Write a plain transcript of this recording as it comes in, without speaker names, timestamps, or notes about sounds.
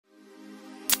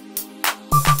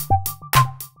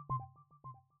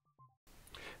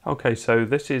Okay, so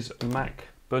this is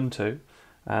Macbuntu,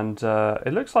 and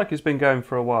it looks like it's been going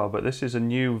for a while, but this is a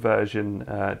new version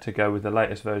to go with the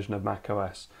latest version of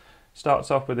macOS. Starts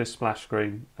off with this splash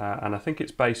screen, and I think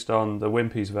it's based on the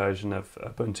Wimpy's version of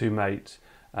Ubuntu Mate,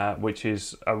 which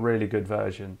is a really good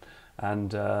version,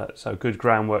 and so good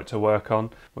groundwork to work on.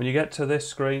 When you get to this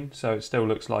screen, so it still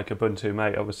looks like Ubuntu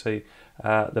Mate, obviously,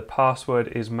 the password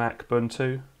is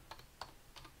Macbuntu.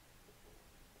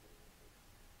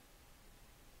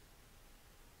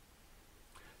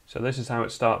 So this is how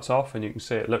it starts off, and you can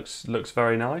see it looks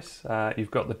very nice.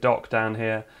 You've got the dock down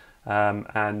here,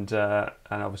 and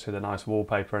obviously the nice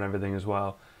wallpaper and everything as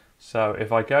well. So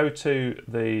if I go to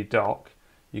the dock,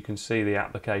 you can see the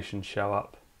applications show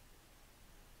up.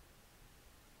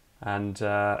 And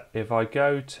if I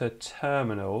go to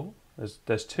terminal,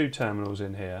 there's two terminals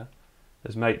in here.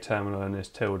 There's Mate terminal and there's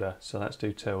tilde. So let's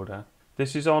do tilde.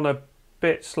 This is on a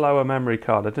bit slower memory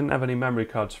card. I didn't have any memory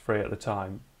cards free at the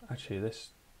time. Actually, this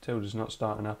tilde's not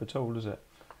starting up at all, is it?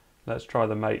 Let's try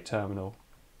the Mate terminal.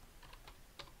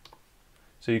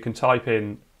 So you can type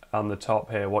in on the top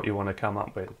here what you want to come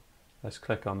up with. Let's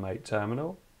click on Mate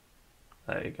terminal.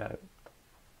 There you go.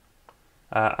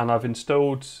 And I've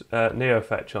installed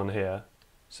NeoFetch on here.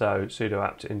 So sudo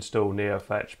apt install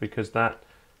NeoFetch, because that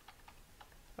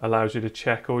allows you to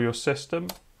check all your system.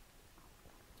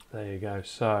 There you go.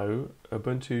 So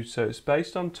Ubuntu, so it's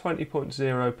based on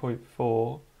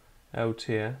 20.0.4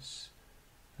 LTS.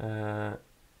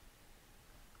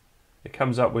 It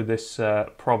comes up with this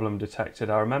problem detected.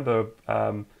 I remember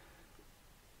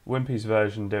Wimpy's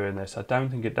version doing this. I don't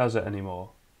think it does it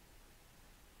anymore.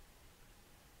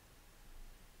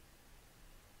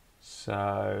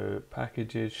 So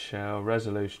packages, shell,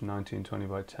 resolution 1920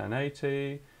 by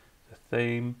 1080, the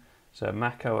theme. So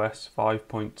macOS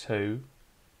 5.2,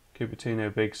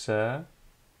 Cupertino Big Sur,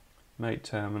 Mate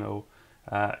terminal.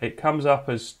 It comes up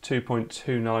as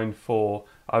 2.294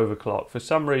 overclock. For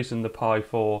some reason the Pi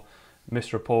 4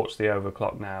 misreports the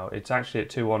overclock now. It's actually at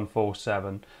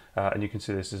 2147, and you can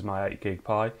see this is my 8 gig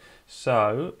Pi.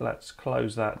 So let's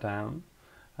close that down.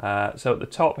 So at the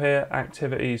top here,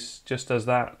 activities just does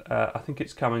that. I think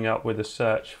it's coming up with a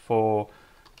search for,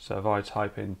 so if I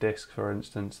type in disk for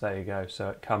instance, there you go. So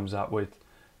it comes up with,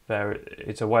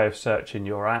 it's a way of searching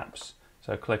your apps.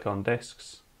 So click on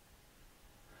disks.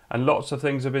 And lots of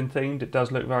things have been themed. It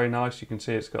does look very nice. You can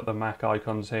see it's got the Mac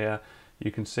icons here. You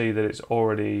can see that it's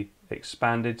already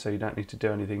expanded, so you don't need to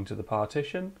do anything to the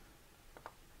partition.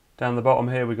 Down the bottom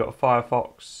here, we've got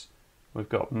Firefox, we've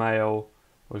got Mail,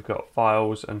 we've got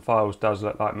Files, and Files does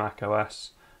look like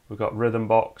macOS. We've got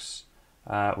Rhythmbox,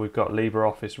 we've got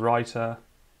LibreOffice Writer,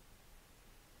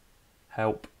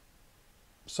 Help,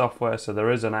 Software, so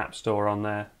there is an app store on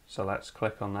there, so let's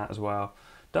click on that as well.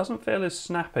 Doesn't feel as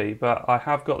snappy, but I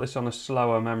have got this on a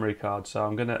slower memory card, so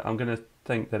I'm gonna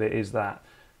think that it is that.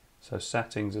 So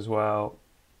settings as well.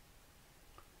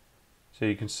 So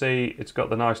you can see it's got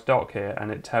the nice dock here,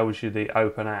 and it tells you the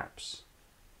open apps.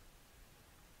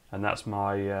 And that's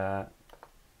my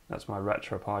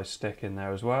RetroPie stick in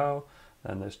there as well.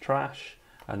 Then there's trash,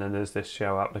 and then there's this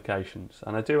show applications.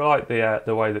 And I do like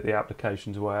the way that the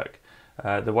applications work.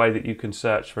 The way that you can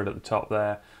search for it at the top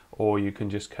there, or you can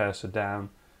just cursor down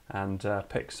and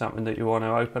pick something that you want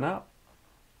to open up.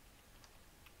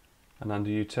 And under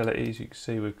utilities, you can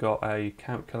see we've got a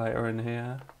calculator in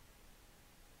here.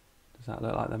 Does that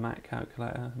look like the Mac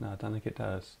calculator? No, I don't think it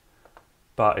does.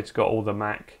 But it's got all the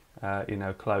Mac,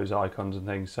 close icons and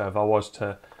things. So if I was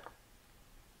to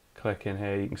click in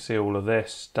here, you can see all of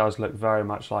this does look very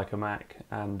much like a Mac,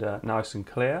 and nice and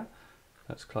clear.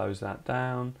 Let's close that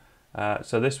down.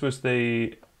 So this was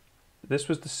the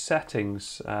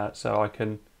settings. So I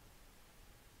can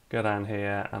go down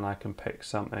here and I can pick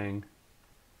something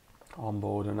on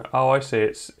board, and oh, I see,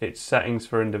 it's settings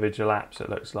for individual apps, it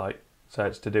looks like. So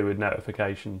it's to do with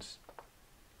notifications.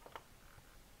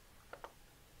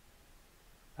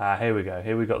 Here we go.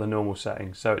 Here we got the normal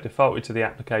settings. So it defaulted to the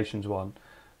applications one,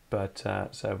 but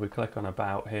so if we click on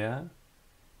about here,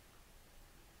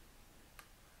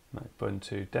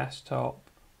 Macbuntu desktop.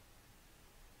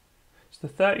 It's the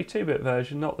 32-bit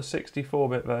version, not the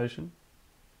 64-bit version.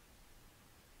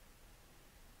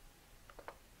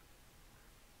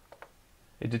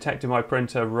 It detected my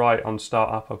printer right on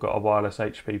startup. I've got a wireless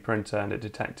HP printer, and it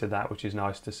detected that, which is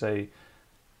nice to see.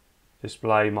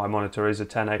 Display, my monitor is a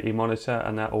 1080 monitor,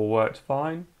 and that all worked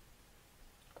fine.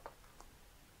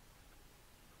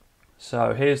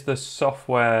 So here's the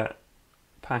software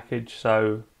package.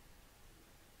 So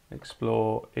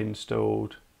explore,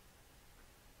 installed.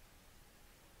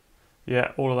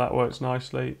 Yeah, all of that works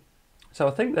nicely. So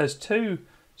I think there's two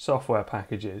software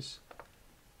packages.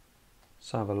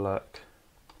 Let's have a look.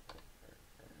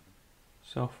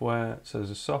 Software, so there's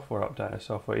a software updater,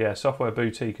 Software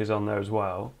Boutique is on there as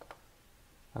well.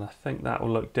 And I think that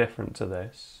will look different to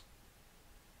this.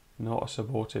 Not a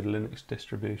supported Linux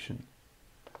distribution.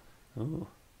 Oh,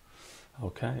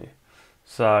 okay.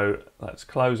 So let's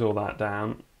close all that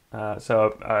down.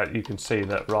 You can see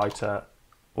that Writer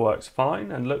works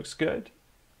fine and looks good.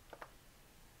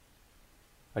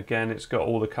 Again, it's got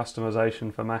all the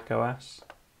customization for macOS.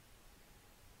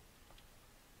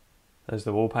 There's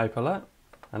the wallpaper there.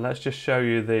 And let's just show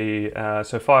you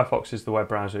so Firefox is the web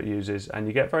browser it uses, and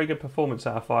you get very good performance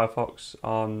out of Firefox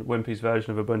on Wimpy's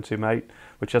version of Ubuntu Mate,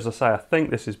 which, as I say, I think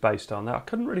this is based on. Now, I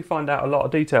couldn't really find out a lot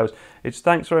of details. It's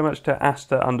thanks very much to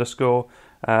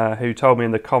Asta_, who told me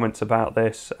in the comments about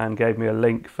this and gave me a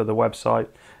link for the website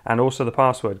and also the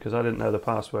password, because I didn't know the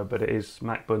password, but it is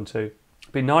Macbuntu.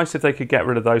 It'd be nice if they could get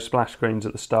rid of those splash screens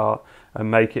at the start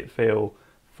and make it feel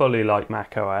fully like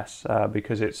macOS,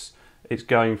 because it's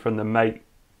going from the Mate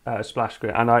splash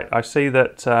screen, and I see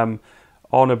that on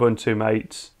Ubuntu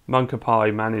Mate,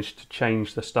 Monkapai managed to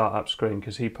change the startup screen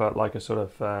because he put like a sort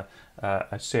of a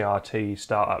CRT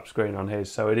startup screen on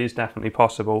his, so it is definitely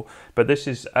possible, but this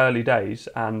is early days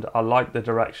and I like the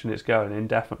direction it's going in,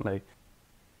 definitely.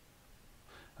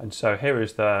 And so here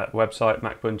is the website,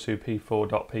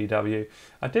 macbuntu.p4.pw.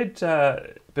 I did,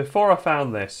 before I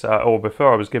found this, or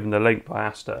before I was given the link by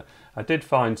Asta, I did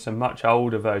find some much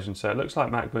older versions, so it looks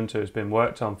like Macbuntu has been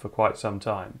worked on for quite some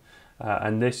time.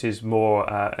 And this is more,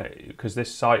 because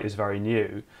this site is very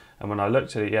new, and when I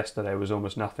looked at it yesterday there was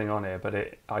almost nothing on here,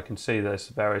 but I can see there's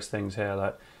various things here,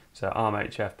 like so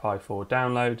ARMHF Pi4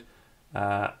 download,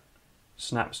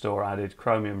 Snap Store added,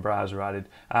 Chromium browser added.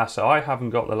 So I haven't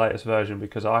got the latest version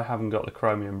because I haven't got the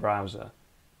Chromium browser.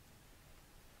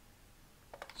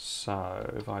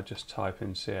 So if I just type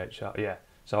in CHR, yeah.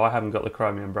 So I haven't got the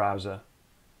Chromium browser.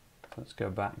 Let's go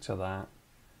back to that.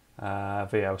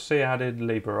 VLC added,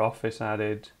 LibreOffice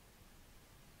added,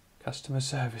 customer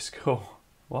service call.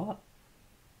 What?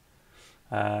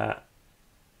 And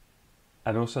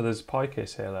also there's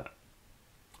PyKiss here,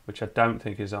 which I don't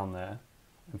think is on there.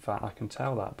 In fact, I can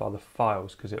tell that by the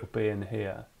files because it'll be in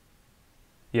here.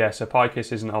 Yeah, so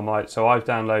PyKiss isn't on my... So I've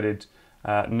downloaded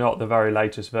not the very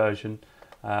latest version.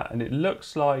 And it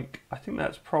looks like, I think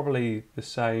that's probably the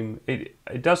same.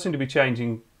 It does seem to be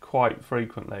changing quite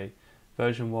frequently.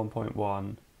 Version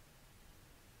 1.1.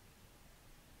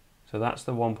 So that's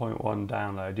the 1.1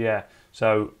 download, yeah.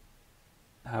 So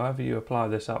however you apply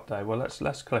this update, well,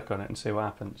 let's click on it and see what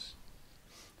happens.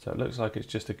 So it looks like it's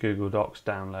just a Google Docs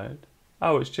download.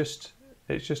 Oh, it's just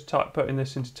putting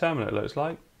this into terminal, it looks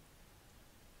like.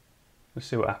 Let's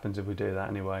see what happens if we do that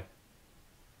anyway.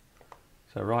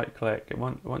 So right click, it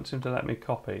wants him to let me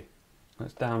copy.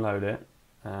 Let's download it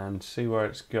and see where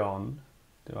it's gone.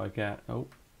 Do I get, oh,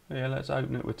 yeah, let's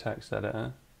open it with text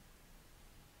editor.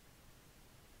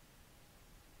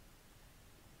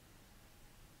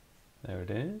 There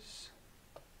it is.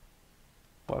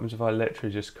 What happens if I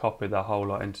literally just copy the whole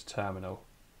lot into terminal?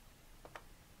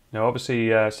 Now obviously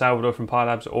Salvador from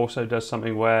PyLabs also does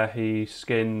something where he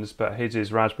skins, but his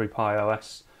is Raspberry Pi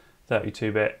OS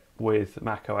 32-bit with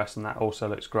macOS, and that also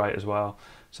looks great as well.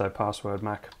 So password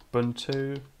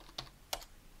Macbuntu.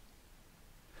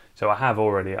 So I have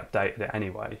already updated it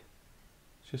anyway.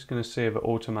 Just going to see if it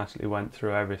automatically went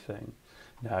through everything.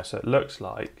 No, so it looks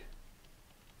like,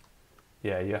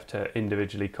 yeah, you have to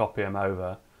individually copy them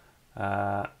over.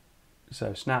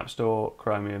 So Snap Store,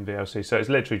 Chromium, VLC. So it's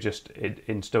literally just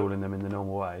installing them in the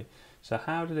normal way. So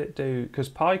how did it do? Because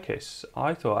PyKiss,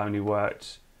 I thought only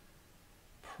worked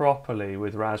properly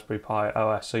with Raspberry Pi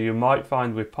OS. So you might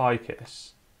find with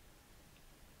PyKiss,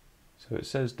 so it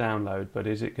says download, but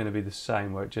is it going to be the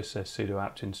same where it just says sudo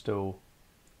apt install?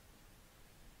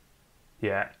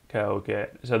 Yeah, curl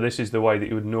git. So this is the way that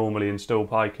you would normally install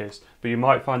PyKiss, but you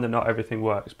might find that not everything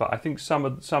works. But I think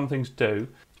some things do.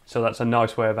 So that's a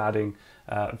nice way of adding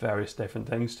various different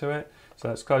things to it. So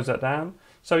let's close that down.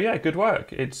 So yeah, good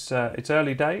work. It's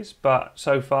early days, but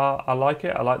so far I like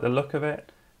it. I like the look of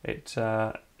it.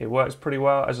 It works pretty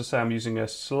well. As I say, I'm using a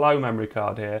slow memory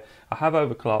card here. I have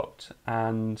overclocked,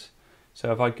 and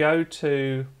so if I go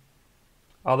to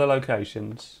other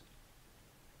locations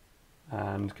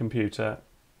and computer,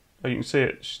 oh, you can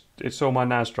see it's all my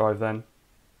NAS drive then.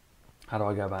 How do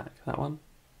I go back? That one?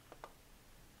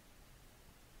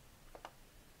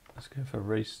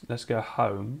 Let's go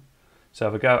home. So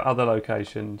if I go other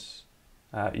locations,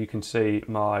 you can see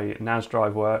my NAS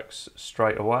drive works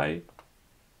straight away,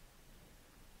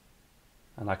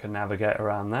 and I can navigate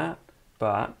around that.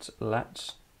 But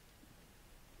let's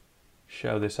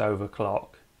show this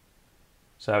overclock.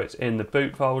 So it's in the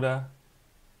boot folder,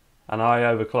 and I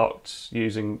overclocked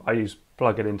I use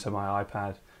plug it into my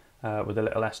iPad with a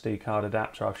little SD card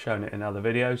adapter. I've shown it in other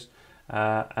videos.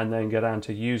 And then go down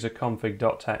to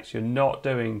userconfig.txt. You're not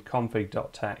doing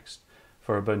config.txt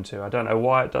for Ubuntu. I don't know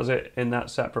why it does it in that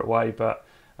separate way, but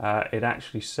it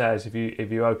actually says if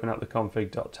you open up the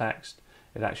config.txt,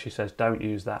 it actually says don't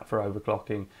use that for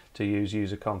overclocking, to use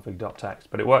userconfig.txt.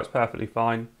 But it works perfectly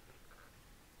fine.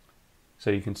 So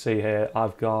you can see here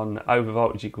I've gone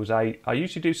overvoltage equals 8. I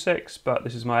usually do 6, but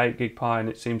this is my 8 gig Pi and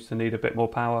it seems to need a bit more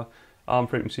power. ARM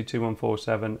frequency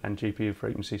 2147 and GPU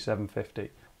frequency 750.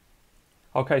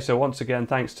 Okay, so once again,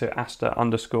 thanks to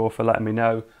Asta_ for letting me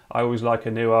know. I always like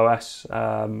a new OS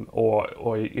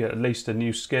or at least a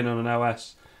new skin on an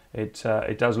OS.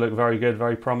 It does look very good,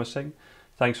 very promising.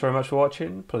 Thanks very much for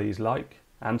watching. Please like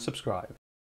and subscribe.